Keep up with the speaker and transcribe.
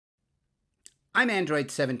I'm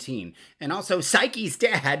Android17, and also Psyche's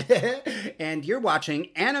dad, and you're watching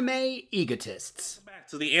Anime Egotists. Back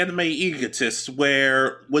to the anime egotists,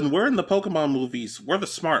 where when we're in the Pokemon movies, we're the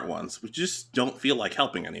smart ones. We just don't feel like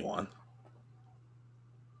helping anyone.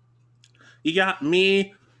 You got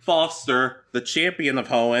me, Foster, the champion of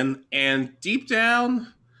Hoenn, and deep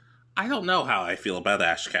down, I don't know how I feel about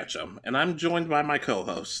Ash Ketchum, and I'm joined by my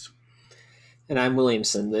co-host. And I'm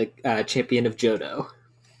Williamson, the champion of Johto.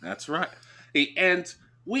 That's right. Hey, and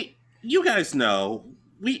you guys know,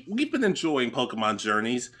 we've been enjoying Pokemon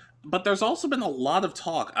Journeys, but there's also been a lot of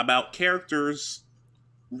talk about characters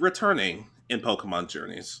returning in Pokemon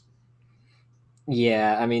Journeys.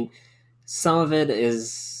 Yeah, I mean, some of it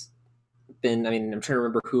is been. I mean, I'm trying to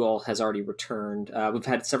remember who all has already returned. We've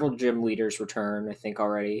had several gym leaders return, I think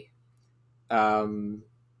already. Um,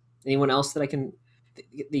 Anyone else that that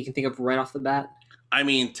you can think of right off the bat? I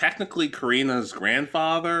mean, technically, Karina's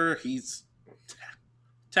grandfather, he's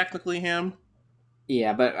technically him.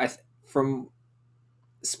 Yeah, but from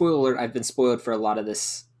spoiler alert, I've been spoiled for a lot of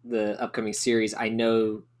the upcoming series. I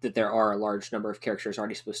know that there are a large number of characters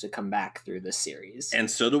already supposed to come back through this series. And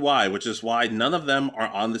so do I, which is why none of them are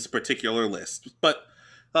on this particular list. But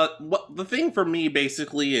what the thing for me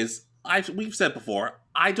basically is, we've said before,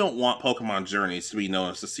 I don't want Pokemon Journeys to be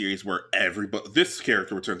known as a series where this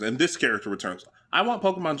character returns and this character returns. I want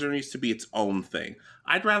Pokemon Journeys to be its own thing.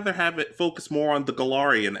 I'd rather have it focus more on the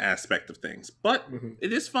Galarian aspect of things. But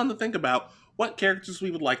It is fun to think about what characters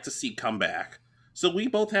we would like to see come back. So we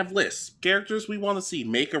both have lists. Characters we want to see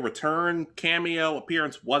make a return, cameo,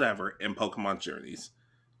 appearance, whatever, in Pokemon Journeys.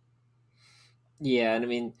 Yeah, and I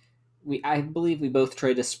mean, I believe we both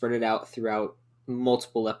tried to spread it out throughout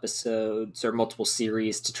multiple episodes or multiple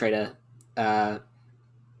series to try to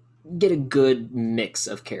get a good mix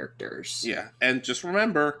of characters. Yeah, and just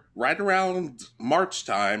remember, right around March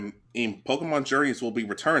time, in Pokemon Journeys will be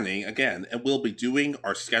returning again, and we'll be doing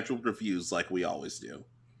our scheduled reviews like we always do.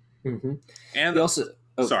 Mm-hmm. And we also,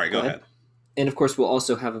 sorry, go ahead. And of course, we'll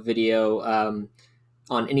also have a video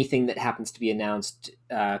on anything that happens to be announced,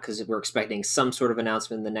 because we're expecting some sort of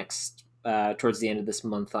announcement in the next towards the end of this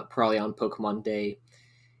month, probably on Pokemon Day.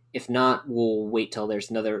 If not, we'll wait till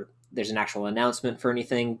there's an actual announcement for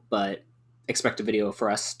anything, but expect a video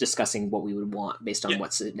for us discussing what we would want based on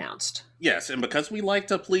what's announced. Yes, and because we like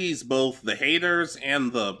to please both the haters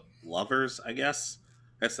and the lovers, I guess.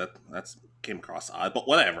 That's came across odd, but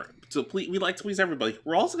whatever. So we like to please everybody.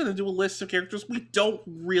 We're also going to do a list of characters we don't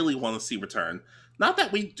really want to see return. Not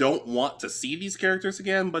that we don't want to see these characters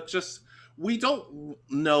again, but just we don't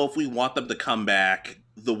know if we want them to come back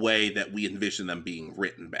the way that we envision them being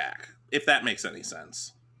written back, if that makes any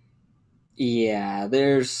sense. Yeah,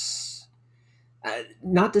 there's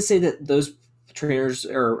not to say that those trainers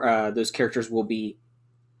or those characters will be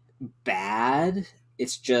bad.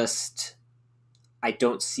 It's just I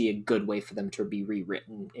don't see a good way for them to be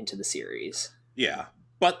rewritten into the series. Yeah,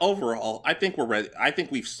 but overall, I think we're ready. I think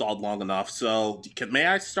we've stalled long enough. So, may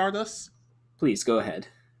I start us? Please go ahead.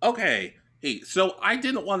 Okay. Hey, so I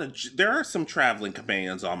didn't want to. There are some traveling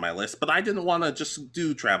companions on my list, but I didn't want to just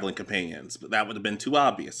do traveling companions. But that would have been too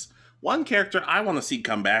obvious. One character I want to see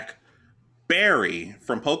come back, Barry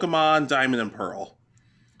from Pokemon Diamond and Pearl.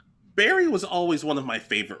 Barry was always one of my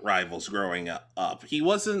favorite rivals growing up. He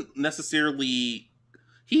wasn't necessarily.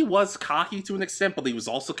 He was cocky to an extent, but he was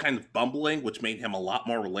also kind of bumbling, which made him a lot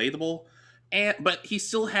more relatable. But he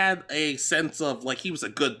still had a sense of, like, he was a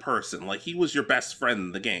good person. Like, he was your best friend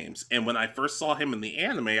in the games. And when I first saw him in the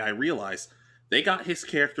anime, I realized they got his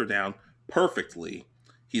character down perfectly.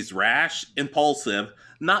 He's rash, impulsive,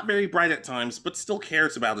 not very bright at times, but still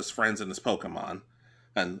cares about his friends and his Pokemon.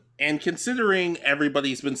 And considering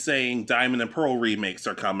everybody's been saying Diamond and Pearl remakes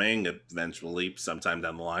are coming, eventually, sometime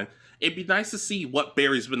down the line, it'd be nice to see what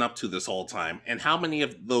Barry's been up to this whole time, and how many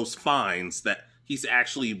of those fines that he's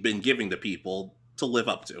actually been giving to people to live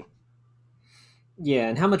up to. Yeah,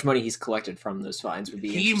 and how much money he's collected from those fines would be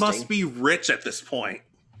interesting. He must be rich at this point.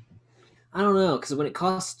 I don't know, because when it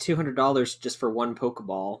costs $200 just for one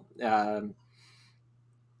Pokeball,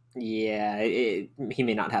 he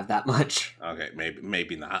may not have that much. Okay,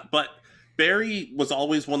 maybe not. But Barry was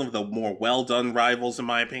always one of the more well-done rivals, in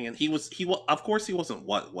my opinion. Of course he wasn't.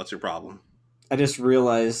 What's your problem? I just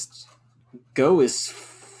realized Go is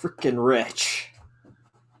freaking rich.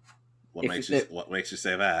 What makes you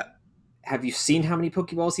say that? Have you seen how many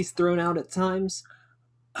Pokeballs he's thrown out at times?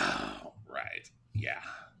 Oh, right. Yeah.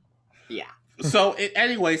 Yeah. So,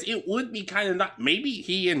 anyways, it would be kind of not. Maybe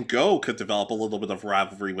he and Go could develop a little bit of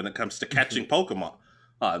rivalry when it comes to catching Pokemon.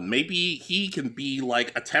 Maybe he can be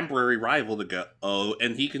like a temporary rival to Go,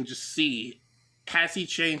 and he can just see, has he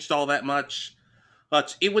changed all that much?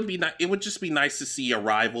 But it would just be nice to see a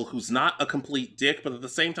rival who's not a complete dick, but at the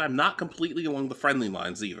same time not completely along the friendly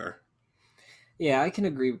lines either. Yeah, I can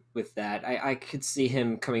agree with that. I could see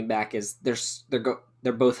him coming back as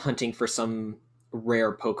they're both hunting for some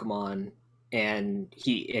rare Pokemon, and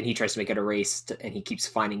he tries to make it a race, and he keeps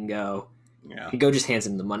finding Go. Yeah. And Go just hands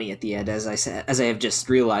him the money at the end. As I have just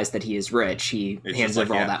realized that he is rich, he It's hands just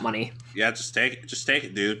over like, all yeah. that money. Yeah, just take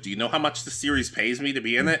it, dude. Do you know how much the series pays me to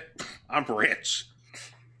be in it? I'm rich.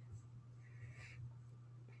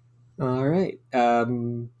 All right.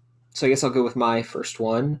 So I guess I'll go with my first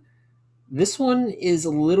one. This one is a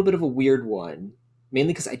little bit of a weird one,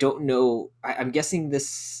 mainly because I don't know. I'm guessing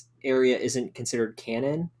this area isn't considered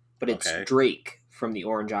canon, but it's Okay. Drake from the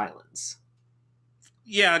Orange Islands.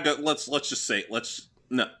 Yeah, let's just say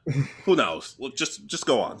no. Who knows? Just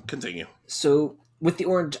go on. Continue. So with the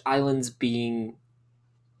Orange Islands being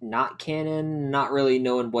not canon, not really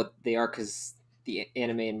knowing what they are because the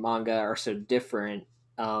anime and manga are so different.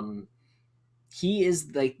 He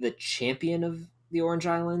is like the champion of the Orange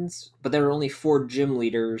Islands, but there are only 4 gym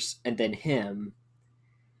leaders and then him.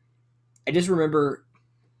 I just remember,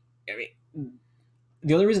 I mean,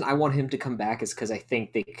 the only reason I want him to come back is because I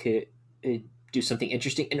think they could do something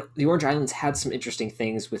interesting. And the Orange Islands had some interesting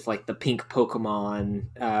things with like the pink Pokemon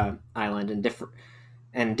island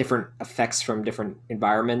and different effects from different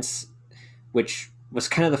environments, which was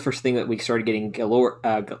kind of the first thing that we started getting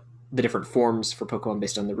the different forms for Pokemon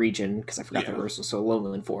based on the region, because I forgot there were also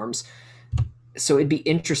Alolan forms. So it'd be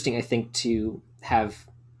interesting, I think, to have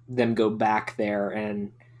them go back there,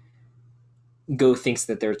 and Go thinks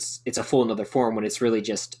that it's a full another form when it's really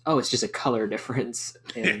just it's just a color difference.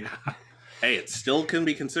 And, hey, it still can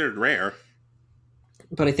be considered rare.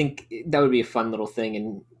 But I think that would be a fun little thing,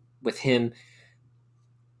 and with him,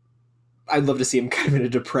 I'd love to see him kind of in a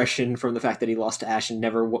depression from the fact that he lost to Ash and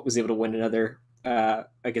never was able to win another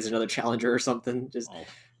challenger or something. Just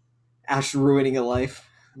Ash ruining a life.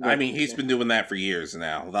 But, I mean, he's been doing that for years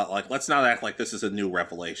now. Let's not act like this is a new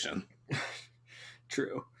revelation.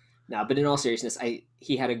 True. No, but in all seriousness,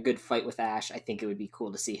 he had a good fight with Ash. I think it would be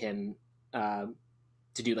cool to see him to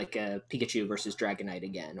do like a Pikachu versus Dragonite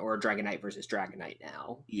again, or a Dragonite versus Dragonite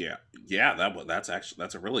now. Yeah,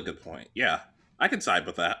 that's a really good point. Yeah, I can side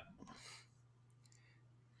with that.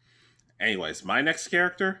 Anyways, my next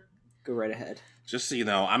character. Go right ahead. Just so you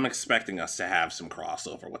know, I'm expecting us to have some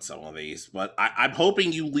crossover with some of these, but I'm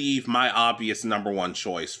hoping you leave my obvious number one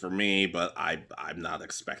choice for me, but I'm not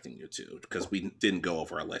expecting you to, because we didn't go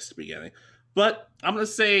over our list at the beginning. But I'm gonna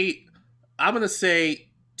say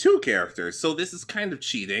 2 characters, so this is kind of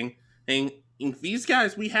cheating. And these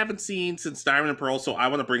guys we haven't seen since Diamond and Pearl, so I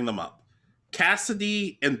want to bring them up.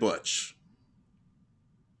 Cassidy and Butch.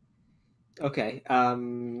 Okay,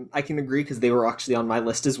 I can agree because they were actually on my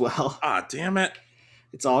list as well. Ah, damn it!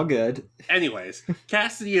 It's all good. Anyways,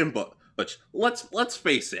 Cassidy and Butch. Let's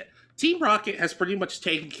face it. Team Rocket has pretty much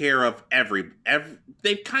taken care of every.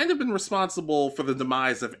 They've kind of been responsible for the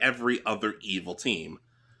demise of every other evil team.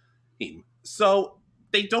 So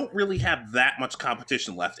they don't really have that much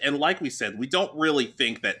competition left. And like we said, we don't really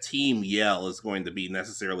think that Team Yell is going to be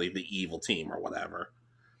necessarily the evil team or whatever.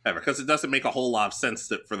 Because it doesn't make a whole lot of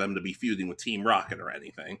sense for them to be feuding with Team Rocket or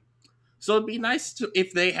anything. So it'd be nice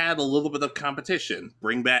if they had a little bit of competition.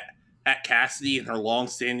 Bring back Cassidy and her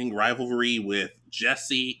long-standing rivalry with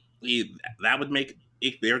Jessie. That would make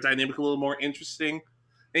their dynamic a little more interesting.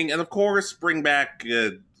 And of course, bring back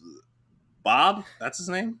Bob. That's his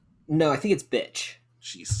name? No, I think it's Bitch.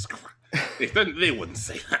 Jesus Christ. They wouldn't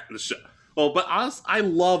say that in the show. Well, but honestly, I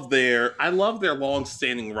love their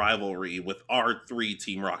long-standing rivalry with our 3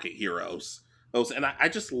 Team Rocket heroes. And I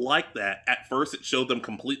just like that. At first, it showed them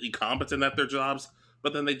completely competent at their jobs,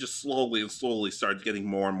 but then they just slowly started getting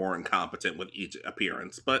more and more incompetent with each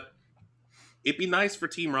appearance. But it'd be nice for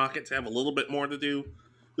Team Rocket to have a little bit more to do,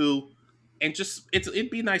 and it'd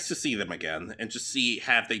be nice to see them again and just see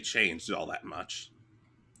have they changed all that much.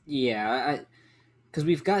 Yeah, because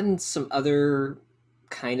we've gotten some other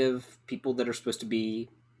kind of people that are supposed to be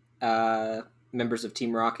members of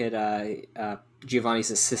Team Rocket. Giovanni's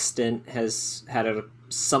assistant has had a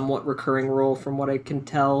somewhat recurring role from what I can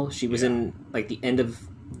tell. She was in like the end of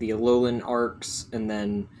the Alolan arcs, and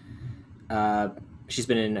then she's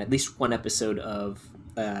been in at least one episode of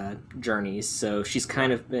Journeys, so she's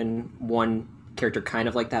kind of been one character kind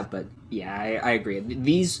of like that. But yeah, I agree.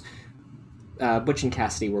 These Butch and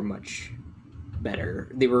Cassidy were much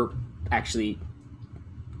better. They were actually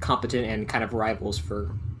competent and kind of rivals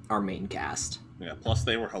for our main cast. Yeah, plus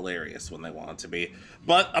they were hilarious when they wanted to be.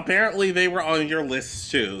 But apparently they were on your list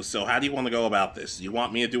too, so how do you want to go about this? Do you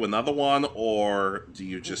want me to do another one, or do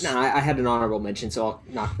you just... No, I had an honorable mention, so I'll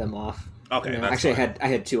knock them off. Okay, that's actually, fine. I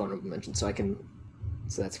had two honorable mentions, so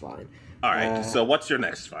that's fine. Alright, so what's your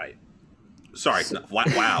next fight? Sorry,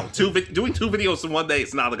 wow. Doing two videos in one day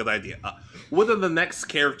is not a good idea. What are the next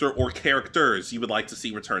character or characters you would like to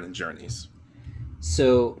see return in Journeys?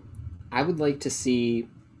 So, I would like to see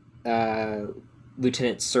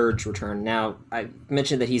Lieutenant Surge return. Now, I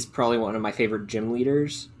mentioned that he's probably one of my favorite gym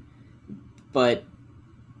leaders, but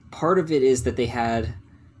part of it is that they had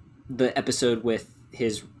the episode with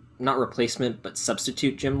his, not replacement, but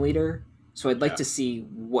substitute gym leader. So I'd like to see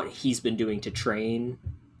what he's been doing to train,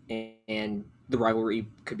 and the rivalry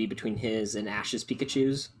could be between his and Ash's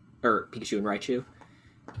Pikachu and Raichu.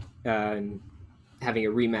 Having a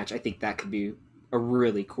rematch, I think that could be a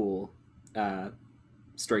really cool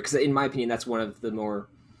story, because in my opinion, that's one of the more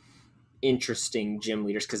interesting gym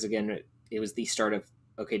leaders, because again, it was the start of,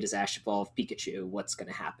 okay, does Ash evolve Pikachu? What's going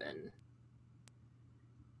to happen?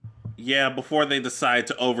 Yeah, before they decide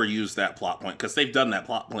to overuse that plot point, because they've done that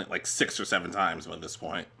plot point like 6 or 7 times by this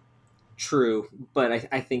point. True, but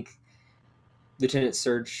I think Lieutenant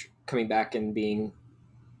Surge coming back and being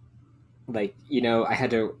like, we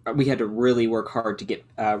had to really work hard to get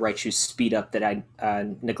Raichu's speed up that I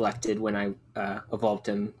neglected when I evolved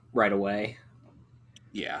him right away.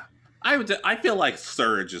 Yeah. I feel like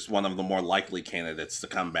Surge is one of the more likely candidates to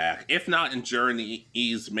come back. If not in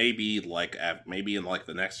Journeys, maybe in like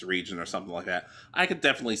the next region or something like that. I could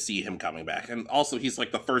definitely see him coming back. And also, he's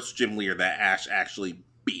like the first gym leader that Ash actually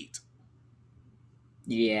beat.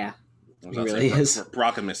 Yeah, he really is.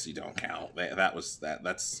 Brock and Misty don't count. That's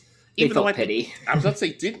they felt pity. I was about to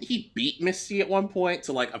say, didn't he beat Misty at one point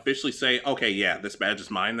to like officially say, okay, yeah, this badge is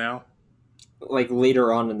mine now? Like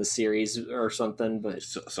later on in the series or something, but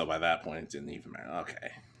so by that point it didn't even matter.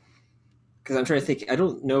 Okay, because I'm trying to think, I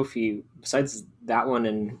don't know if he, besides that one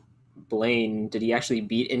and Blaine, did he actually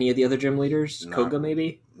beat any of the other gym leaders? Koga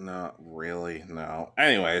maybe? Not really, no.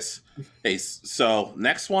 Anyways, hey, so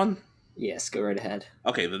next one. Yes, go right ahead.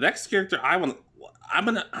 Okay, the next character I'm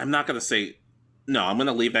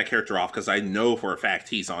gonna leave that character off because I know for a fact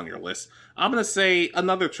he's on your list. I'm gonna say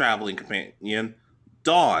another traveling companion,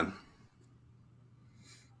 Dawn.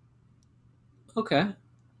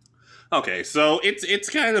 Okay, so it's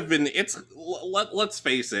kind of been, let's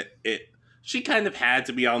face it, she kind of had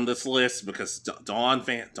to be on this list because Dawn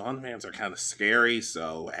fans are kind of scary.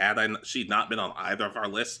 So had she'd not been on either of our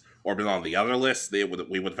lists or been on the other list, we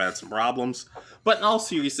would have had some problems. But in all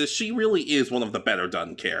seriousness, she really is one of the better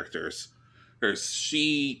done characters.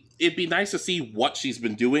 It'd be nice to see what she's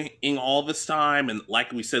been doing all this time, and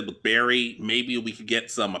like we said with Barry, maybe we could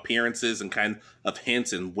get some appearances and kind of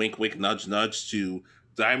hints and wink wink nudge nudge to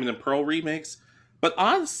Diamond and Pearl remakes. But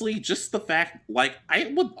honestly, just the fact, like,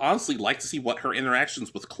 I would honestly like to see what her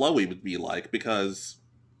interactions with Chloe would be like, because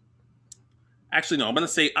actually no, I'm gonna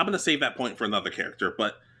save that point for another character.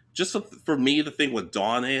 But just for me, the thing with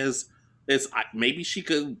Dawn is maybe she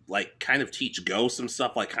could like kind of teach Go some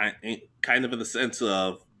stuff, like kind of in the sense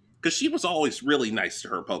of, because she was always really nice to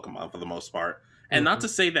her Pokemon for the most part. And not to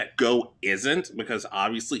say that Go isn't, because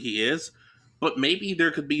obviously he is, but maybe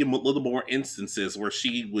there could be a little more instances where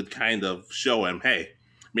she would kind of show him, hey,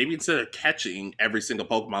 maybe instead of catching every single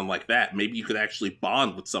Pokemon like that, maybe you could actually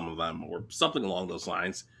bond with some of them or something along those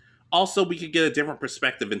lines. Also, we could get a different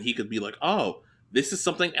perspective and he could be like, oh, this is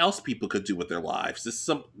something else people could do with their lives. This is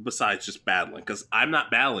something besides just battling, because I'm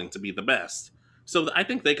not battling to be the best. So I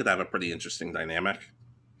think they could have a pretty interesting dynamic.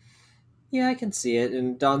 Yeah, I can see it.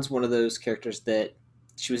 And Dawn's one of those characters that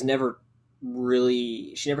she never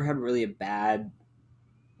had really a bad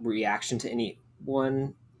reaction to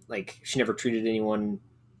anyone. Like, she never treated anyone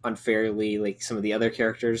unfairly, like some of the other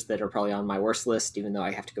characters that are probably on my worst list, even though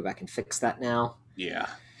I have to go back and fix that now. Yeah.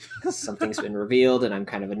 Something's been revealed, and I'm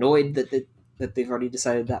kind of annoyed that they've already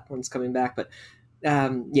decided that one's coming back. But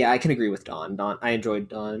yeah, I can agree with Dawn. I enjoyed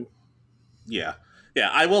Dawn. Yeah. Yeah,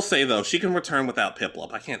 I will say, though, she can return without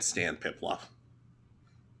Piplup. I can't stand Piplup.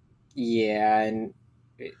 Yeah, and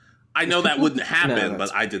I know that wouldn't happen, but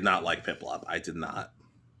I did not like Piplup. I did not.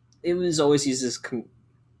 It was always used as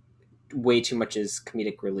way too much as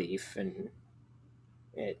comedic relief, and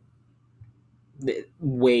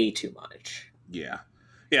way too much. Yeah.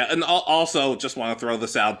 Yeah, and also, just want to throw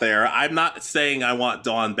this out there. I'm not saying I want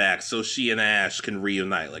Dawn back so she and Ash can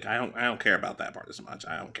reunite. Like, I don't care about that part as much.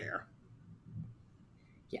 I don't care.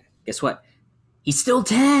 Yeah, guess what? He's still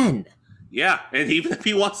 10! Yeah, and even if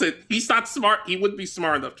he wasn't, he's not smart. He wouldn't be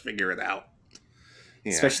smart enough to figure it out.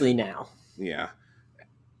 Yeah. Especially now. Yeah.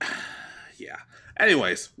 Yeah.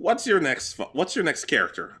 Anyways, what's your next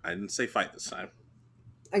character? I didn't say fight this time.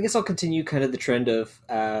 I guess I'll continue kind of the trend of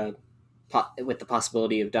with the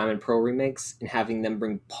possibility of Diamond Pearl remakes and having them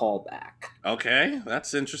bring Paul back. Okay,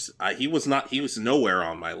 that's interesting. He was nowhere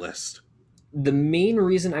on my list. The main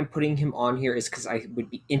reason I'm putting him on here is because I would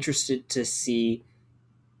be interested to see,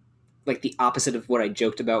 like, the opposite of what I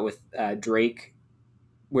joked about with Drake,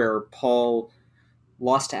 where Paul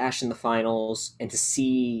lost to Ash in the finals, and to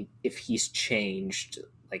see if he's changed,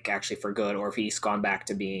 like, actually for good, or if he's gone back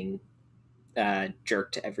to being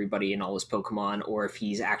jerk to everybody and all his Pokemon, or if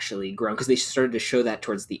he's actually grown. Because they started to show that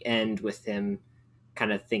towards the end with him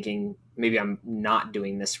kind of thinking, maybe I'm not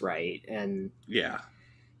doing this right. And yeah.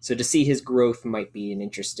 So to see his growth might be an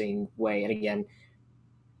interesting way. And again,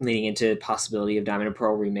 leading into possibility of Diamond and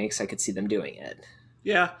Pearl remakes, I could see them doing it.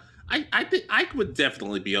 Yeah, I think I would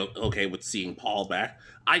definitely be okay with seeing Paul back.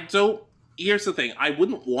 Here's the thing. I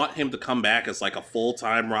wouldn't want him to come back as like a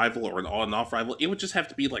full-time rival or an on-and-off rival. It would just have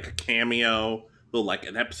to be like a cameo, like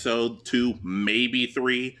an episode 2, maybe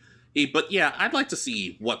 3. But yeah, I'd like to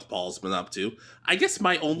see what Paul's been up to. I guess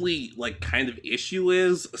my only like kind of issue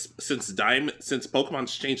is since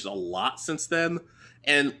Pokemon's changed a lot since then,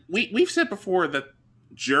 and we've said before that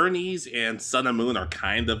Journeys and Sun and Moon are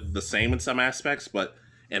kind of the same in some aspects, but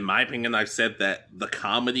in my opinion, I've said that the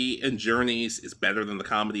comedy in Journeys is better than the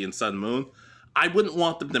comedy in Sun and Moon. I wouldn't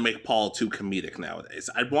want them to make Paul too comedic nowadays.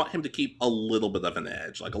 I'd want him to keep a little bit of an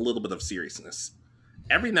edge, like a little bit of seriousness.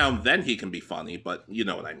 Every now and then he can be funny, but you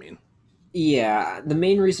know what I mean. Yeah, the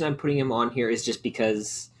main reason I'm putting him on here is just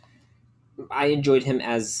because I enjoyed him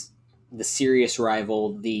as the serious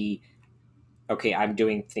rival, okay, I'm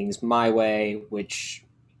doing things my way, which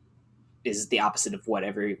is the opposite of what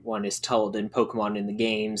everyone is told in Pokemon in the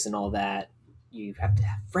games and all that. You have to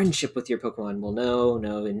have friendship with your Pokemon. Well,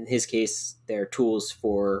 no. In his case, they're tools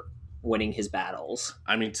for winning his battles.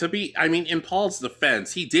 I mean, in Paul's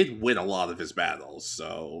defense, he did win a lot of his battles,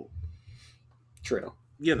 so... True.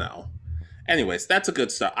 You know. Anyways, that's a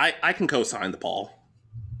good start. I can co-sign the Paul.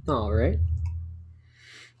 All right.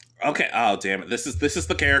 Okay, oh damn it. This is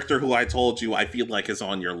the character who I told you I feel like is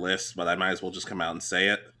on your list, but I might as well just come out and say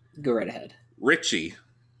it. Go right ahead. Richie.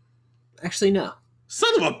 Actually, no.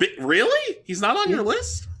 Son of a bit. Really? He's not on your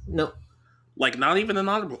list? No. Like, not even an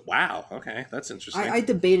honorable. Wow. Okay, that's interesting. I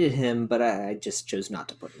debated him, but I just chose not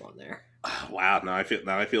to put him on there. Wow. Now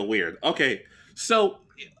I feel weird. Okay, so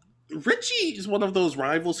Richie is one of those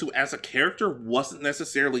rivals who, as a character, wasn't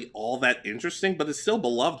necessarily all that interesting, but is still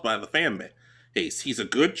beloved by the fan base. He's a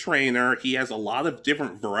good trainer. He has a lot of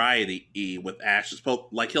different variety with Ash's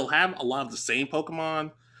like, he'll have a lot of the same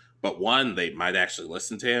Pokemon, but one, they might actually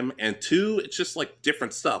listen to him, and two, it's just like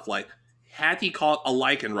different stuff. Like, had he caught a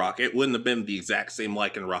Lycanroc, it wouldn't have been the exact same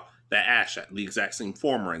Lycanroc that Ash had, the exact same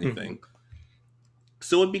form or anything.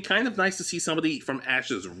 So it'd be kind of nice to see somebody from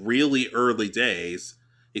Ash's really early days,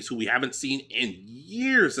 who we haven't seen in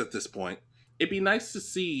years at this point. It'd be nice to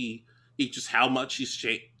see just how much he's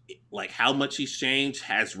changed. Like, how much he's changed.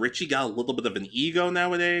 Has Richie got a little bit of an ego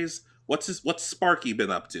nowadays? What's Sparky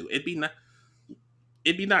been up to? It'd be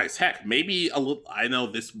nice. Heck, maybe a little. I know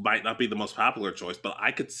this might not be the most popular choice, but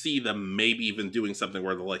I could see them maybe even doing something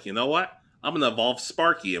where they're like, you know what? I'm gonna evolve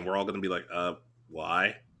Sparky, and we're all gonna be like,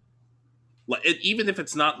 why? Like, even if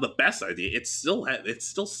it's not the best idea, it's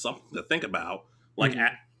still something to think about. Like,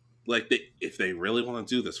 if they really want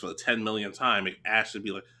to do this for the 10 millionth time, Ash would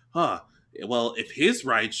be like, huh. Well, if his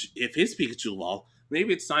Pikachu evolved,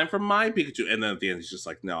 maybe it's time for my Pikachu. And then at the end, he's just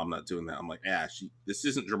like, no, I'm not doing that. I'm like, Ash, this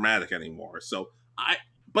isn't dramatic anymore.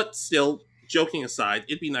 But still, joking aside,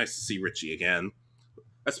 it'd be nice to see Richie again,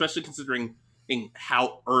 especially considering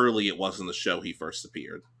how early it was in the show he first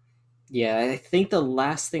appeared. Yeah, I think the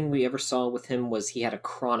last thing we ever saw with him was he had a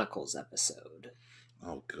Chronicles episode.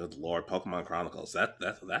 Oh, good lord, Pokemon Chronicles.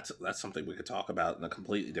 That's something we could talk about in a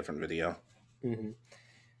completely different video. Mm-hmm.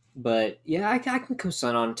 But yeah, I can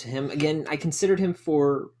co-sign on to him. Again, I considered him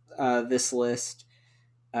for this list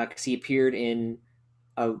because he appeared in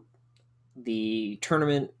the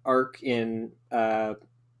tournament arc in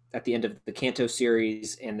at the end of the Kanto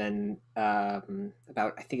series, and then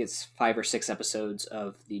about, I think it's 5 or 6 episodes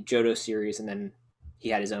of the Johto series, and then he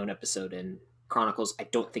had his own episode in Chronicles. I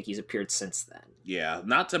don't think he's appeared since then. Yeah,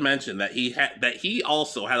 not to mention that he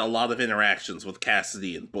also had a lot of interactions with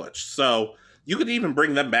Cassidy and Butch. So you could even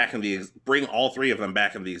bring them back bring all 3 of them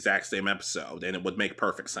back in the exact same episode, and it would make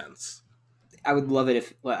perfect sense. I would love it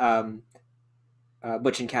if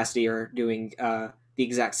Butch and Cassidy are doing the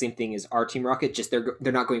exact same thing as our Team Rocket. Just they're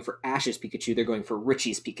not going for Ash's Pikachu, they're going for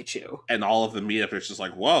Richie's Pikachu. And all of them meet up. It's just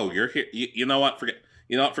like, whoa, you're here. You know what? Forget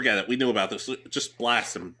it. We knew about this. Just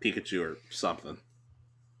blast him, Pikachu or something.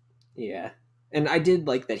 Yeah. And I did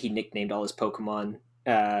like that he nicknamed all his Pokemon,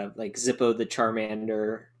 like Zippo the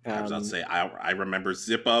Charmander. I was about to say, I remember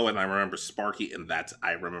Zippo and I remember Sparky, and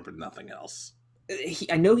I remember nothing else.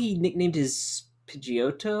 I know he nicknamed his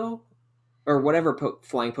Pidgeotto or whatever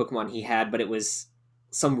flying Pokemon he had, but it was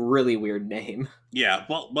some really weird name. Yeah,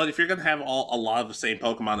 well, but if you're gonna have a lot of the same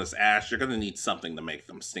Pokemon as Ash, you're gonna need something to make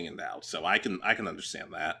them stand out. So I can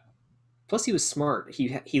understand that. Plus, he was smart. He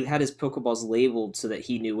had his Pokeballs labeled so that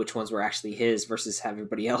he knew which ones were actually his versus have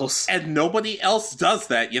everybody else. And nobody else does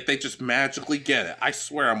that, yet they just magically get it. I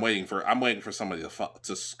swear, I'm waiting for somebody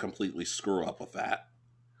to completely screw up with that.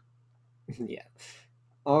 Yeah.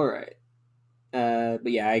 All right. But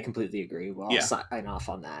yeah, I completely agree. Well, I'll Yeah. sign off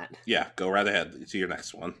on that. Yeah, go right ahead to your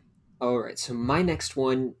next one. All right. So my next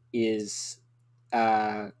one is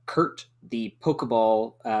Kurt, the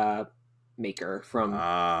Pokeball maker from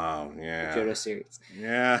Oh, the yeah. Johto series.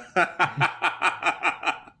 Yeah.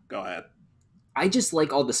 Go ahead. I just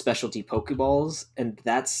like all the specialty Pokeballs, and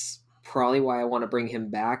that's probably why I want to bring him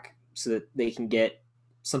back so that they can get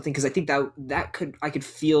something. Because I think I could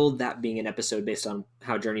feel that being an episode based on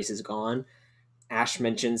how Journeys has gone. Ash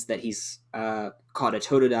mentions that he's caught a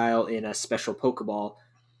Totodile in a special Pokeball.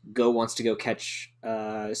 Go wants to go catch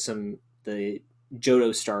the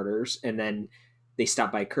Johto starters, and then they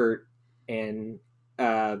stop by Kurt and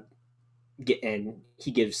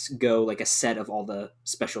he gives Go like a set of all the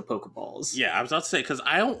special Pokeballs. Yeah, I was about to say, because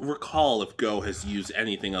I don't recall if Go has used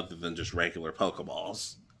anything other than just regular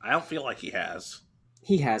Pokeballs. I don't feel like he has.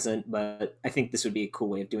 He hasn't, but I think this would be a cool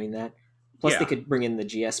way of doing that. Plus, they could bring in the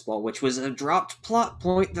GS ball, which was a dropped plot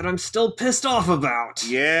point that I'm still pissed off about.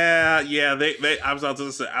 Yeah. I was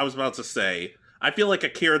about to say. I feel like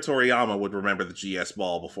Akira Toriyama would remember the GS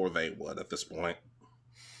ball before they would at this point.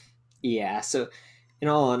 Yeah. So, in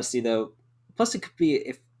all honesty, though, plus it could be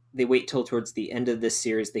if they wait till towards the end of this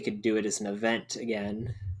series, they could do it as an event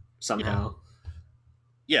again somehow.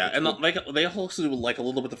 Yeah, and they also do like a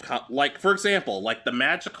little bit of like, for example, like the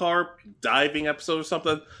Magikarp diving episode or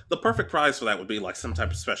something. The perfect prize for that would be like some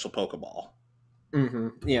type of special Pokeball.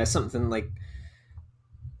 Mm-hmm. Yeah, something like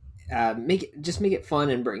make it fun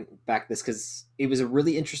and bring back this, because it was a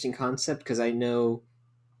really interesting concept. Because I know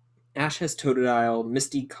Ash has Totodile,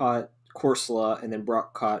 Misty caught Corsola, and then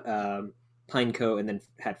Brock caught Pineco, and then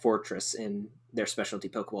had Fortress in their specialty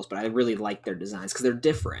Pokeballs. But I really like their designs because they're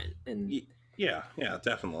different and. Yeah,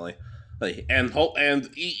 definitely.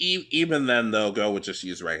 Even then, though, Go would just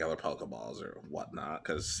use regular Pokeballs or whatnot,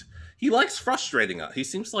 because he likes frustrating us. He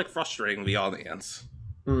seems to like frustrating the audience.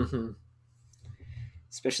 Mm-hmm.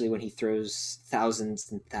 Especially when he throws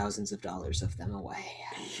thousands and thousands of dollars of them away.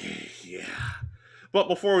 Yeah. But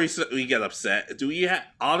before we get upset, do we have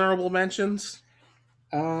honorable mentions?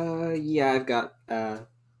 Yeah, I've got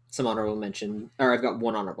some honorable mention. Or I've got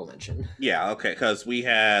one honorable mention. Yeah, okay, because we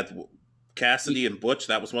had Cassidy and Butch.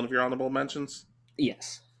 That was one of your honorable mentions?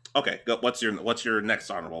 Yes. Okay, what's your next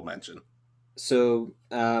honorable mention? So,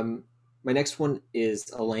 my next one is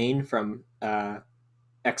Elaine from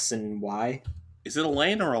X and Y. Is it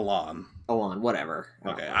Elaine or Alon? Alon, whatever.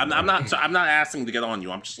 Okay, I'm not asking to get on you.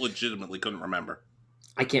 I'm just legitimately couldn't remember.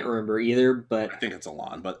 I can't remember either, but I think it's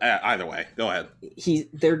Alon. But either way, go ahead. He's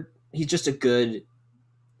just a good.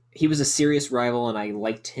 He was a serious rival, and I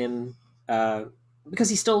liked him because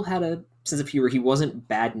he still had a sense of humor. He wasn't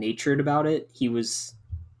bad-natured about it.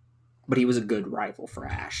 But he was a good rival for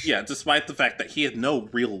Ash. Yeah, despite the fact that he had no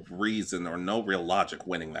real reason or no real logic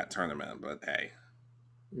winning that tournament. But hey.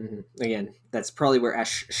 Mm-hmm. Again, that's probably where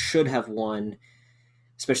Ash should have won,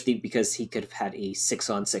 especially because he could have had a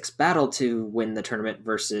 6-on-6 battle to win the tournament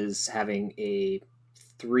versus having a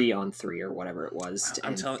 3-on-3 or whatever it was.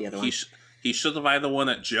 I'm telling you, he should have either won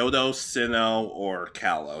at Johto, Sinnoh, or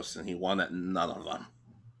Kalos, and he won at none of them.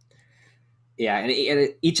 Yeah,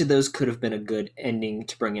 and each of those could have been a good ending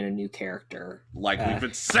to bring in a new character. Like we've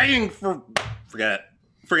been saying forget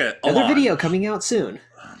it. Another video coming out soon.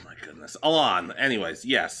 Oh my goodness. Alon. Anyways,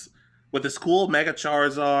 yes. With his cool Mega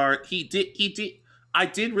Charizard, he did I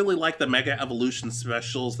did really like the Mega Evolution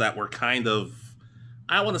specials that were kind of,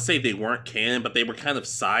 I don't want to say they weren't canon, but they were kind of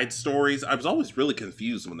side stories. I was always really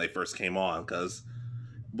confused when they first came on, because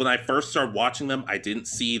when I first started watching them, I didn't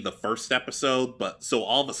see the first episode, but so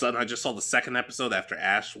all of a sudden I just saw the second episode after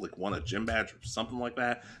Ash won a gym badge or something like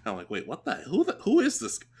that. And I'm like, wait, who is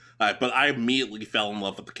this? But I immediately fell in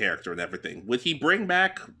love with the character and everything. Would he bring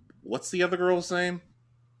back, what's the other girl's name?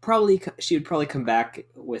 She would probably come back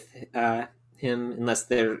with him, unless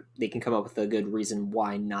they can come up with a good reason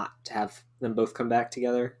why not to have them both come back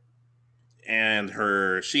together. And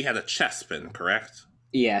she had a chest pin, correct?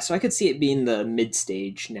 Yeah, so I could see it being the mid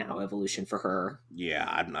stage now evolution for her. Yeah,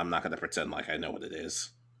 I'm not gonna pretend like I know what it is.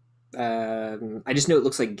 I just know it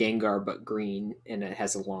looks like Gengar but green, and it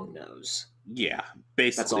has a long nose. Yeah,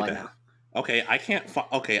 That's all basically I that. know. Okay,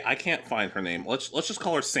 I can't find her name. Let's just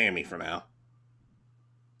call her Sammy for now.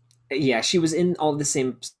 Yeah, she was in all the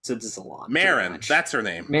same episodes as Alon, pretty Marin, much. that's her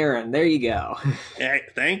name. Marin, there you go. Hey,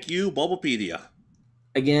 thank you, Bulbapedia.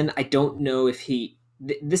 Again, I don't know if he.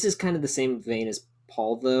 This is kind of the same vein as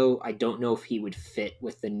Paul, though. I don't know if he would fit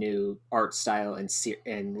with the new art style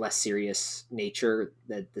and less serious nature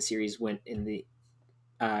that the series went in the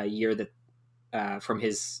year that from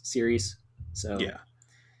his series. So Yeah.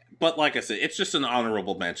 But like I said, it's just an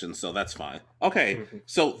honorable mention, so that's fine. Okay, mhm.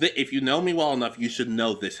 so if you know me well enough, you should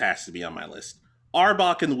know this has to be on my list.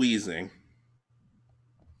 Arbok and Weezing.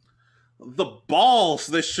 The balls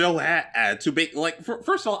this show had to be like.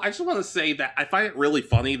 First of all, I just want to say that I find it really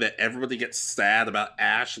funny that everybody gets sad about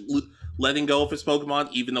Ash letting go of his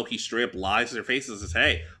Pokemon, even though he straight up lies to their faces and says,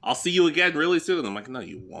 "Hey, I'll see you again really soon." I'm like, "No,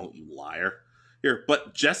 you won't, you liar." Here,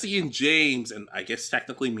 but Jesse and James, and I guess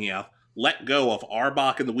technically Meowth, let go of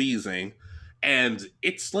Arbok and Weezing, and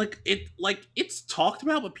it's talked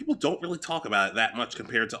about, but people don't really talk about it that much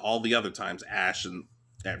compared to all the other times Ash and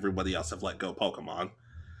everybody else have let go of Pokemon.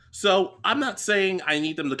 So I'm not saying I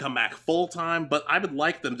need them to come back full time, but I would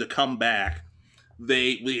like them to come back.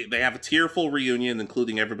 They have a tearful reunion,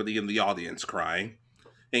 including everybody in the audience crying,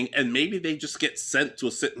 and maybe they just get sent to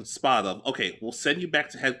a sitting spot of, okay, we'll send you back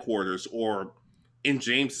to headquarters, or in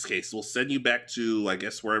James's case, we'll send you back to, I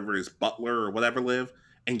guess, wherever his butler or whatever live,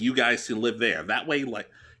 and you guys can live there. That way, like,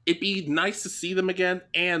 it'd be nice to see them again,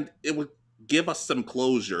 and it would give us some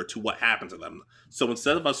closure to what happened to them. So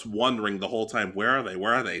instead of us wondering the whole time, where are they?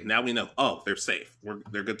 Where are they? Now we know, oh, they're safe.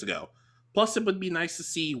 They're good to go. Plus, it would be nice to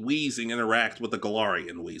see Weezing interact with the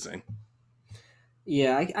Galarian Weezing.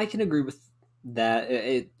 Yeah, I can agree with that.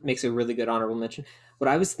 It makes a really good honorable mention. What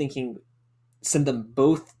I was thinking, send them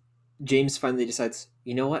both. James finally decides,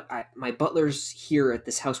 you know what? My butler's here at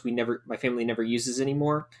this house my family never uses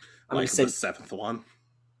anymore. I'm Like gonna the send. seventh one.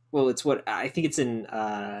 Well, it's what I think it's in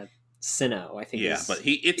Sinnoh. I think Yeah, is but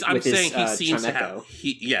I'm with saying his he seems to have.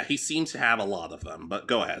 Chimecho, He seems to have a lot of them. But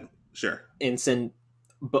go ahead. Sure. and send,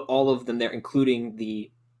 but all of them there, including the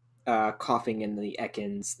coughing and the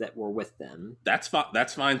Ekans that were with them. That's fine.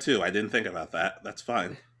 That's fine too. I didn't think about that. That's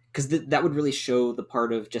fine. Because that would really show the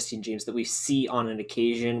part of Jesse and James that we see on an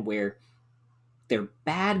occasion where they're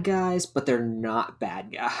bad guys, but they're not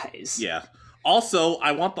bad guys. Yeah. Also,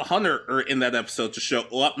 I want the hunter in that episode to show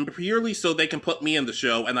up purely so they can put me in the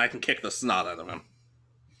show and I can kick the snot out of him.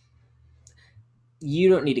 You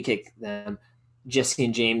don't need to kick them. Jesse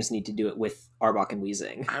and James need to do it with Arbok and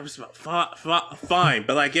Weezing. I was about fine,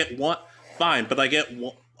 but I get one. Fine, but I get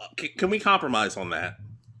one. Can we compromise on that?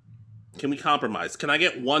 Can we compromise? Can I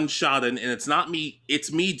get one shot in, and it's not me?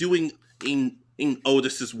 It's me doing in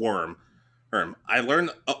Otis's worm. I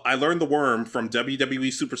learned the worm from WWE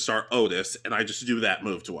superstar Otis, and I just do that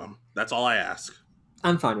move to him. That's all I ask.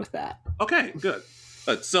 I'm fine with that. Okay, good.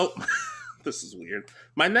 So this is weird.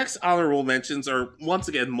 My next honorable mentions are once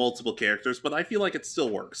again multiple characters, but I feel like it still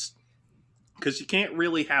works because you can't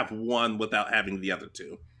really have one without having the other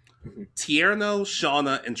two. Mhm. Tierno,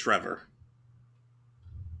 Shauna, and Trevor.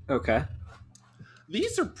 Okay.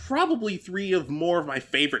 These are probably three of more of my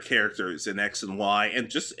favorite characters in X and Y and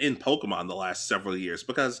just in Pokemon the last several years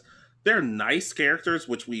because they're nice characters,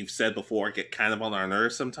 which we've said before get kind of on our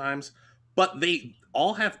nerves sometimes, but they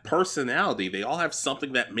all have personality. They all have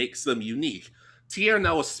something that makes them unique.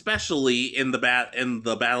 Tierno, especially in the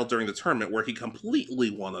battle during the tournament where he completely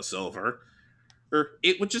won us over. Or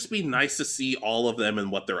it would just be nice to see all of them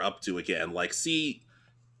and what they're up to again. Like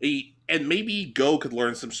and maybe Go could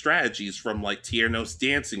learn some strategies from like Tierno's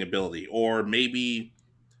dancing ability, or maybe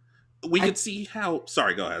we could see how.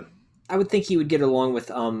 Sorry, go ahead. I would think he would get along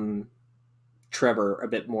with Trevor a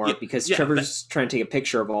bit more because Trevor's trying to take a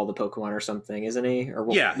picture of all the Pokemon or something, isn't he? Or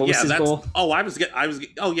what was his goal? Oh,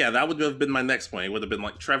 yeah, that would have been my next point. It would have been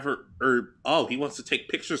like Trevor, he wants to take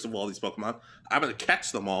pictures of all these Pokemon. I'm going to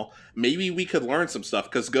catch them all. Maybe we could learn some stuff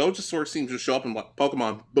because Go just sort of seems to show up and like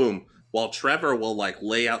Pokemon, boom. While Trevor will like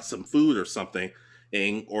lay out some food or something,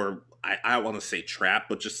 or I want to say trap,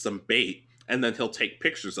 but just some bait, and then he'll take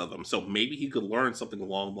pictures of them. So maybe he could learn something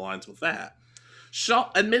along the lines with that.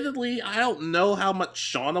 Admittedly, I don't know how much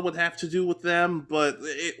Shauna would have to do with them, but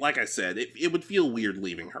like I said, it would feel weird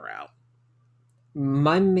leaving her out.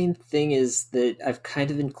 My main thing is that I've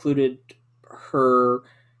kind of included her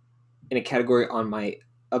in a category on my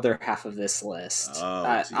other half of this list.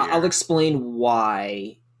 Oh, I'll explain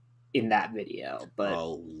why in that video. But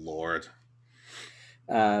oh, Lord.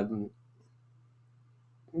 Um,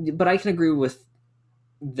 but I can agree with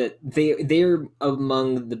that they're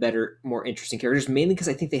among the better, more interesting characters, mainly because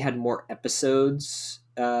I think they had more episodes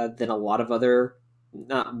than a lot of other,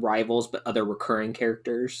 not rivals, but other recurring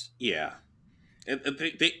characters. Yeah.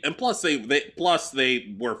 And plus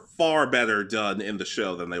they were far better done in the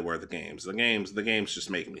show than they were the games. The games just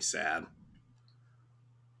make me sad.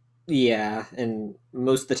 Yeah, and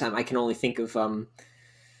most of the time I can only think of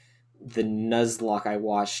the Nuzlocke I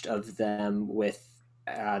watched of them with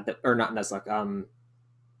or not Nuzlocke,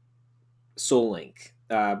 Soul Link,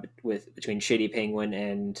 with between Shady Penguin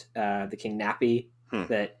and the King Nappy, Hmm.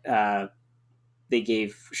 that they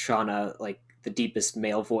gave Shauna like the deepest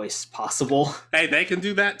male voice possible. Hey, they can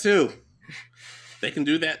do that too. They can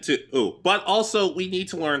do that too. Ooh, but also we need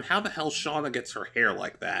to learn how the hell Shauna gets her hair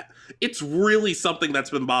like that. It's really something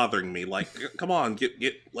that's been bothering me. Like, come on,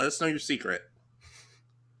 let us know your secret.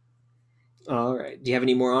 All right. Do you have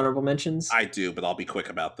any more honorable mentions? I do, but I'll be quick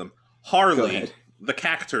about them. Go Harley, ahead. the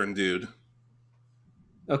Cacturn dude.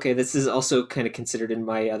 Okay, this is also kind of considered in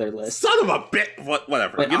my other list, Son of a bit.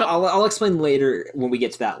 Whatever. but I'll explain later when we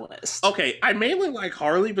get to that list. Okay, I mainly like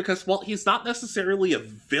Harley because, well, he's not necessarily a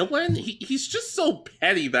villain. He's just so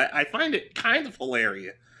petty that I find it kind of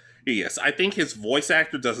hilarious. Yes, I think his voice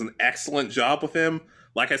actor does an excellent job with him.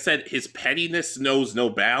 Like I said, his pettiness knows no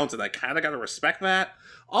bounds, and I kind of got to respect that.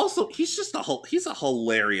 Also, he's a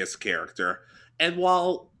hilarious character. And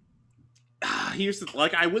while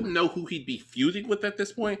I wouldn't know who he'd be feuding with at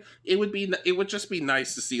this point. It would just be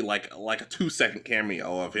nice to see like a 2-second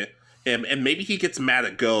cameo of him, and maybe he gets mad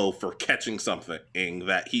at Go for catching something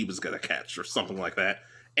that he was gonna catch or something like that,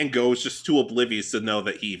 and Go is just too oblivious to know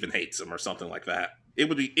that he even hates him or something like that.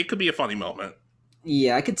 It could be a funny moment.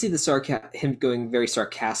 Yeah, I could see him going very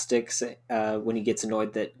sarcastic when he gets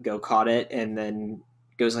annoyed that Go caught it, and then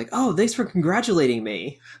goes like, "Oh, thanks for congratulating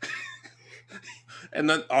me." And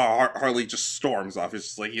then Harley just storms off. It's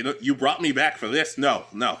just like, you brought me back for this. No,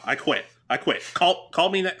 I quit. Call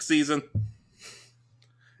me next season.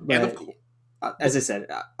 But as I said,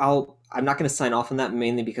 I'm not going to sign off on that,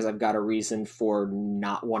 mainly because I've got a reason for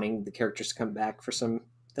not wanting the characters to come back for some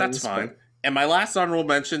things. That's fine. And my last honorable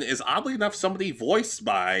mention is, oddly enough, somebody voiced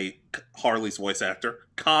by Harley's voice actor,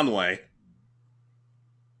 Conway.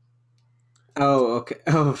 Oh, okay.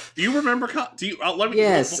 Oh, do you remember? Let me.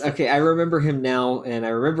 Yes. Okay, I remember him now, and I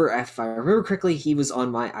remember, if I remember correctly, he was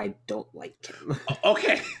on my I don't like him.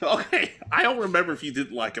 Okay. I don't remember if you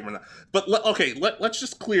didn't like him or not. But let's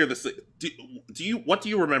just clear this. What do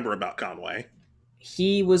you remember about Conway?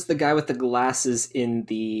 He was the guy with the glasses in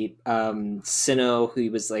the Sinnoh. He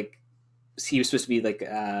was supposed to be like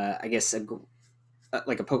I guess not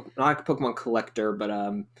a Pokemon collector, but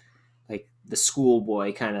like the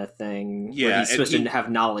schoolboy kind of thing. Yeah, where he's supposed to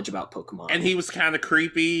have knowledge about Pokemon. And he was kind of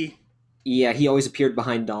creepy. Yeah, he always appeared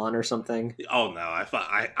behind Dawn or something. Oh no, I thought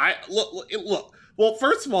I look. Well,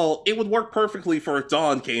 first of all, it would work perfectly for if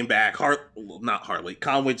Dawn came back. Not Harley.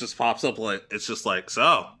 Conway just pops up it's just like,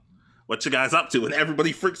 so, what you guys up to? And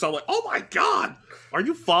everybody freaks out like, oh my god, are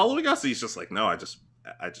you following us? And he's just like, no, I just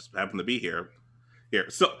happen to be here.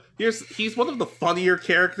 So he's one of the funnier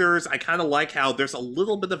characters. I kind of like how there's a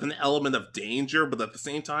little bit of an element of danger, but at the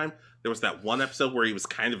same time, there was that one episode where he was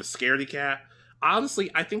kind of a scaredy cat. Honestly,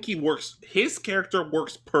 I think his character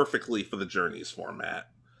works perfectly for the Journeys format.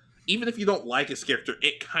 Even if you don't like his character,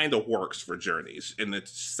 it kind of works for Journeys in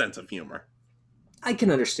its sense of humor. I can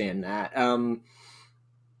understand that.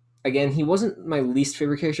 Again, he wasn't my least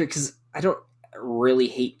favorite character because I don't really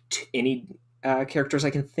hate any characters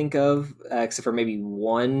I can think of, except for maybe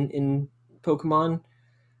one in Pokemon.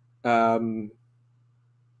 Well,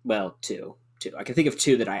 two. I can think of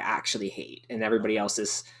two that I actually hate, and everybody else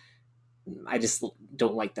is. I just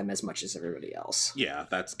don't like them as much as everybody else. Yeah,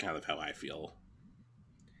 that's kind of how I feel.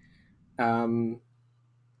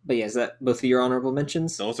 But yeah, is that both of your honorable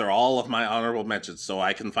mentions? Those are all of my honorable mentions, so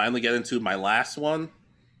I can finally get into my last one.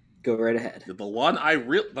 Go right ahead.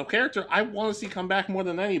 The character I want to see come back more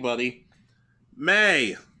than anybody,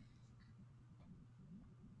 May.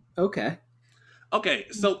 Okay,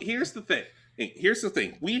 so here's the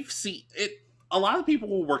thing. We've seen it. A lot of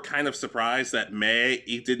people were kind of surprised that May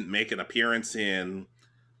didn't make an appearance in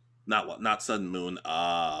not Sun and Moon,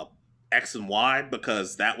 X and Y,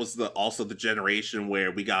 because that was also the generation where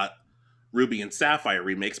we got Ruby and Sapphire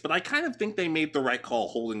remakes. But I kind of think they made the right call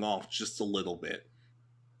holding off just a little bit.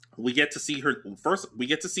 We get to see her first. We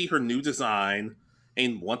get to see her new design,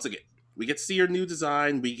 and once again, we get to see her new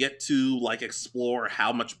design. We get to explore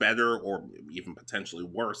how much better or even potentially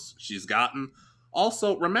worse she's gotten.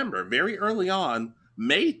 Also, remember, very early on,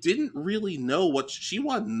 May didn't really know what she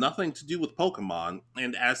wanted nothing to do with Pokemon,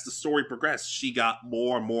 and as the story progressed, she got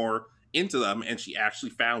more and more into them, and she actually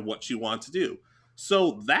found what she wanted to do.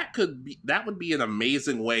 So that would be an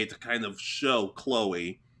amazing way to kind of show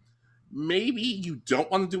Chloe. Maybe you don't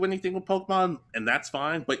want to do anything with Pokemon, and that's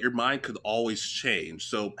fine, but your mind could always change.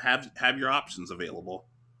 So have your options available.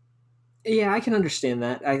 Yeah, I can understand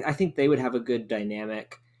that. I think they would have a good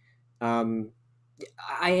dynamic. Um,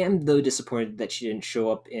 I am, though, disappointed that she didn't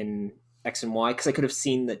show up in X and Y, because I could have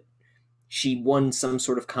seen that she won some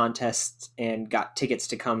sort of contest and got tickets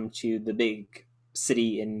to come to the big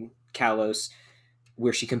city in Kalos,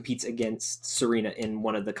 where she competes against Serena in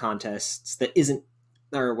one of the contests that isn't,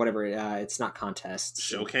 or whatever, it's not contests.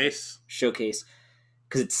 Showcase,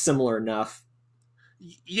 because it's similar enough.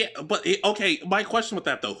 Yeah, but okay. My question with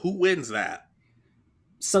that though, who wins that?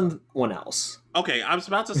 Someone else. Okay, I was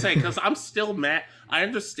about to say, because I'm still mad. I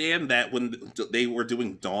understand that when they were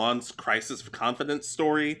doing Dawn's Crisis of Confidence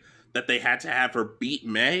story, that they had to have her beat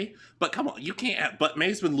May. But come on, you can't. But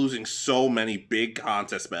May's been losing so many big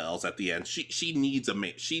contest battles at the end. She needs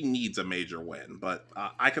a major win. But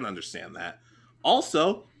I can understand that.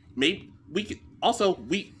 Also, maybe we could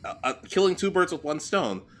killing two birds with one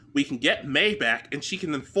stone. We can get May back, and she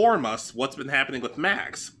can inform us what's been happening with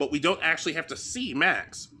Max. But we don't actually have to see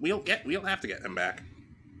Max. We don't have to get him back.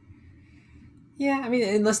 Yeah, I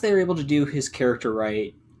mean, unless they were able to do his character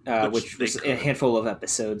right, which was a handful of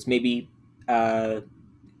episodes. Maybe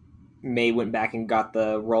May went back and got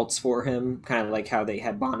the Ralts for him, kind of like how they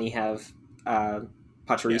had Bonnie have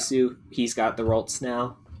Pachirisu. Yeah. He's got the Ralts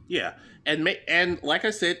now. Yeah, and like I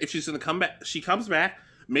said, if she's going to come back, she comes back.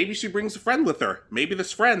 Maybe she brings a friend with her. Maybe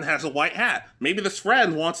this friend has a white hat. Maybe this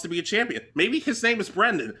friend wants to be a champion. Maybe his name is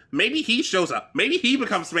Brendan. Maybe he shows up. Maybe he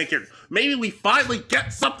becomes the main character. Maybe we finally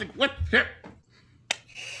get something with him.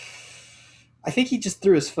 I think he just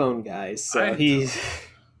threw his phone, guys. So he's...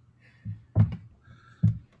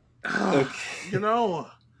 Okay. You know,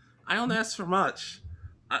 I don't ask for much.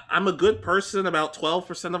 I'm a good person about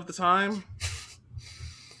 12% of the time.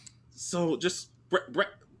 So just...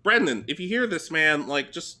 Brendan, if you hear this, man,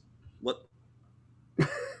 like, just let.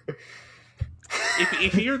 if you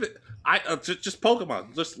hear that, just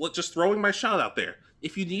Pokemon, just throwing my shot out there.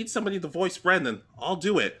 If you need somebody to voice Brendan, I'll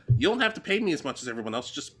do it. You don't have to pay me as much as everyone else.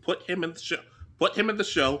 Just put him in the show. Put him in the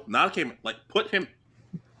show. Not a game. Like put him.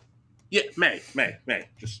 Yeah, May.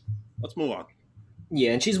 Just let's move on.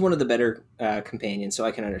 Yeah, and she's one of the better companions, so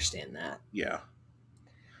I can understand that. Yeah.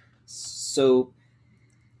 So.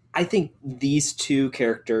 I think these two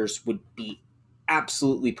characters would be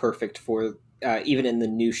absolutely perfect for even in the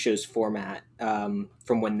new show's format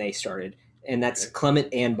from when they started, and that's Clement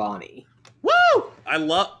and Bonnie. Woo!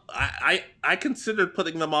 I considered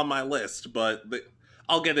putting them on my list, but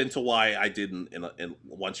I'll get into why I didn't in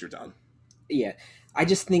once you're done. Yeah, I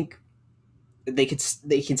just think they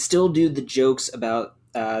can still do the jokes about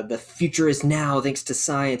the future is now thanks to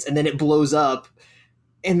science, and then it blows up,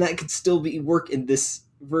 and that could still work in this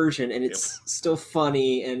version, and it's still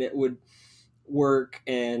funny, and it would work,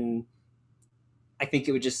 and I think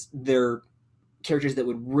it would they're characters that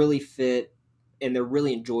would really fit, and they're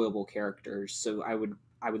really enjoyable characters, so I would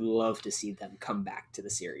love to see them come back to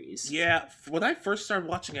the series. Yeah, when I first started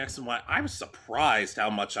watching X and Y, I was surprised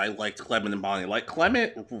how much I liked Clement and Bonnie. Like,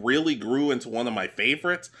 Clement really grew into one of my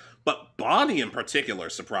favorites, but Bonnie in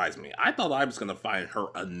particular surprised me. I thought I was going to find her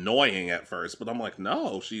annoying at first, but I'm like,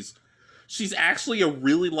 no, she's actually a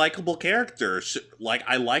really likable character.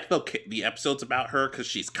 I like the episodes about her because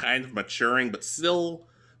she's kind of maturing, but still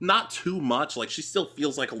not too much. Like, she still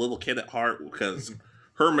feels like a little kid at heart, because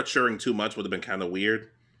her maturing too much would have been kind of weird.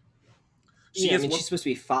 She's supposed to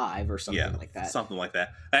be 5 or something like that. Something like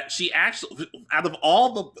that. She actually, out of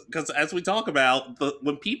all the, because as we talk about,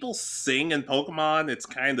 when people sing in Pokemon, it's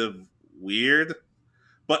kind of weird.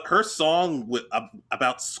 But her song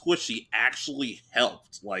about Squishy actually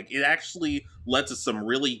helped. Like, it actually led to some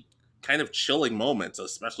really kind of chilling moments,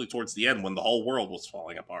 especially towards the end when the whole world was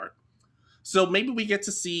falling apart. So maybe we get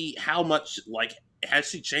to see how much, like, has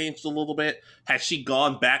she changed a little bit? Has she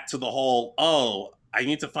gone back to the whole, oh, I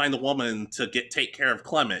need to find a woman to take care of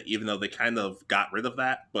Clement, even though they kind of got rid of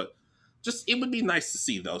that? But just, it would be nice to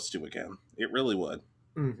see those two again. It really would.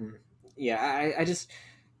 Mm-hmm. Yeah,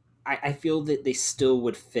 I feel that they still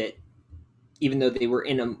would fit, even though they were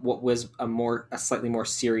in what was a slightly more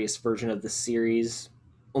serious version of the series,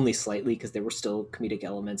 only slightly, because there were still comedic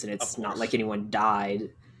elements, and it's not like anyone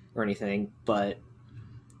died or anything, but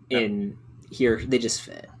in here, they just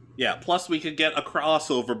fit. Yeah, plus we could get a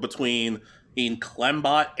crossover between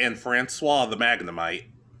Clembot and Francois the Magnemite.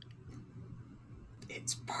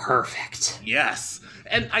 It's perfect. Yes,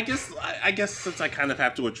 and I guess since I kind of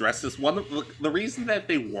have to address this, one of the reason that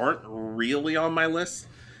they weren't really on my list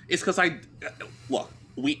is because look,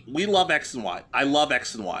 we love X and Y. I love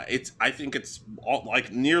X and Y. I think it's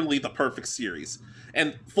like nearly the perfect series.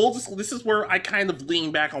 And full disclosure, this is where I kind of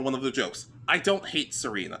lean back on one of the jokes. I don't hate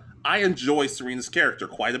Serena. I enjoy Serena's character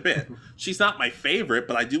quite a bit. She's not my favorite,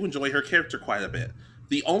 but I do enjoy her character quite a bit.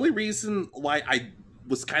 The only reason why I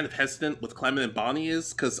was kind of hesitant with Clement and Bonnie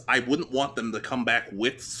is because I wouldn't want them to come back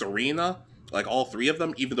with Serena, like all three of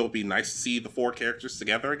them, even though it'd be nice to see the four characters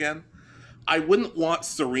together again. I wouldn't want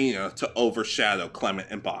Serena to overshadow Clement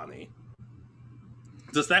and Bonnie.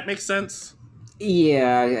 Does that make sense?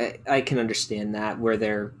 Yeah, I can understand that, where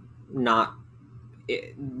they're not...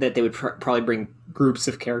 that they would probably bring groups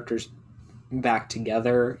of characters back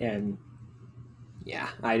together, and yeah,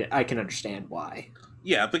 I can understand why.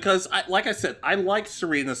 Yeah, because, like I said, I like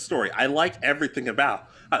Serena's story. I like everything about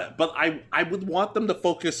it. But I would want them to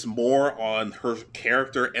focus more on her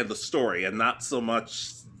character and the story, and not so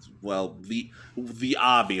much, well, the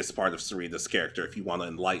obvious part of Serena's character, if you want to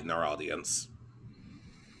enlighten our audience.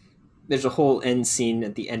 There's a whole end scene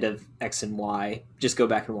at the end of X and Y. Just go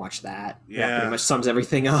back and watch that. Yeah. That pretty much sums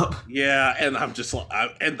everything up. Yeah, and I'm just like...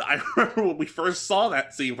 and I remember when we first saw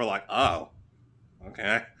that scene, we're like, oh,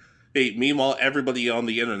 okay. Hey, meanwhile, everybody on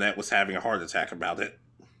the internet was having a heart attack about it.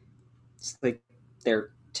 It's like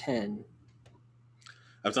they're 10.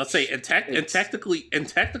 I was about to say, and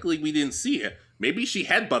technically, we didn't see it. Maybe she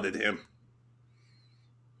headbutted him.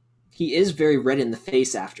 He is very red in the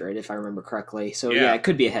face after it, if I remember correctly. So yeah, it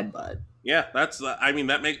could be a headbutt. Yeah, that's. I mean,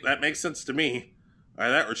 that makes sense to me.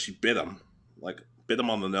 Either that, or she bit him, like bit him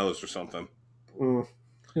on the nose or something. Who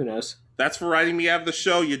knows? That's for writing me out of the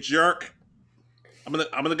show, you jerk. I'm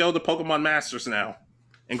gonna go to Pokemon Masters now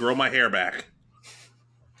and grow my hair back.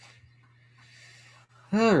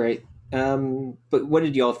 All right. But what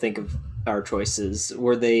did y'all think of our choices?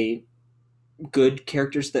 Were they good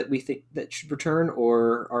characters that we think that should return,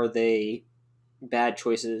 or are they bad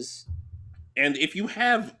choices? And if you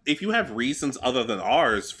have reasons other than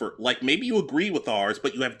ours for, like, maybe you agree with ours,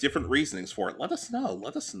 but you have different reasonings for it, let us know.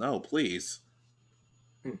 Let us know, please.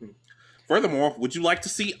 Mm-hmm. Furthermore, would you like to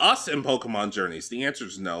see us in Pokemon Journeys? The answer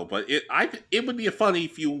is no, but it would be a funny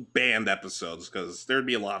few banned episodes because there'd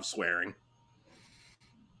be a lot of swearing.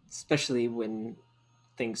 Especially when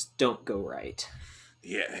things don't go right.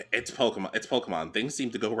 Yeah, it's Pokemon. It's Pokemon. Things seem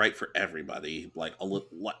to go right for everybody. Like a little,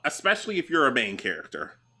 especially if you're a main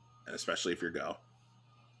character, and especially if you're Go.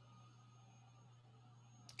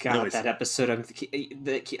 God, anyways, that episode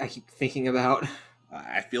that I keep thinking about.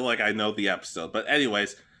 I feel like I know the episode, but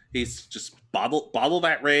anyways, he's just bottle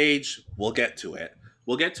that rage. We'll get to it.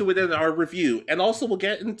 We'll get to it in our review, and also we'll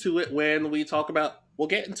get into it when we talk about. We'll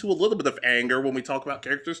get into a little bit of anger when we talk about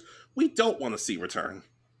characters we don't want to see return.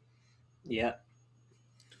 Yeah.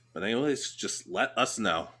 But anyways, just let us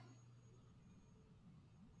know.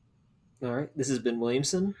 All right. This has been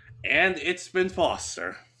Williamson. And it's been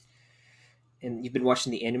Foster. And you've been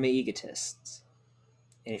watching the Anime Egotists.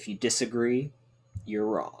 And if you disagree, you're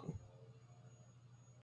wrong.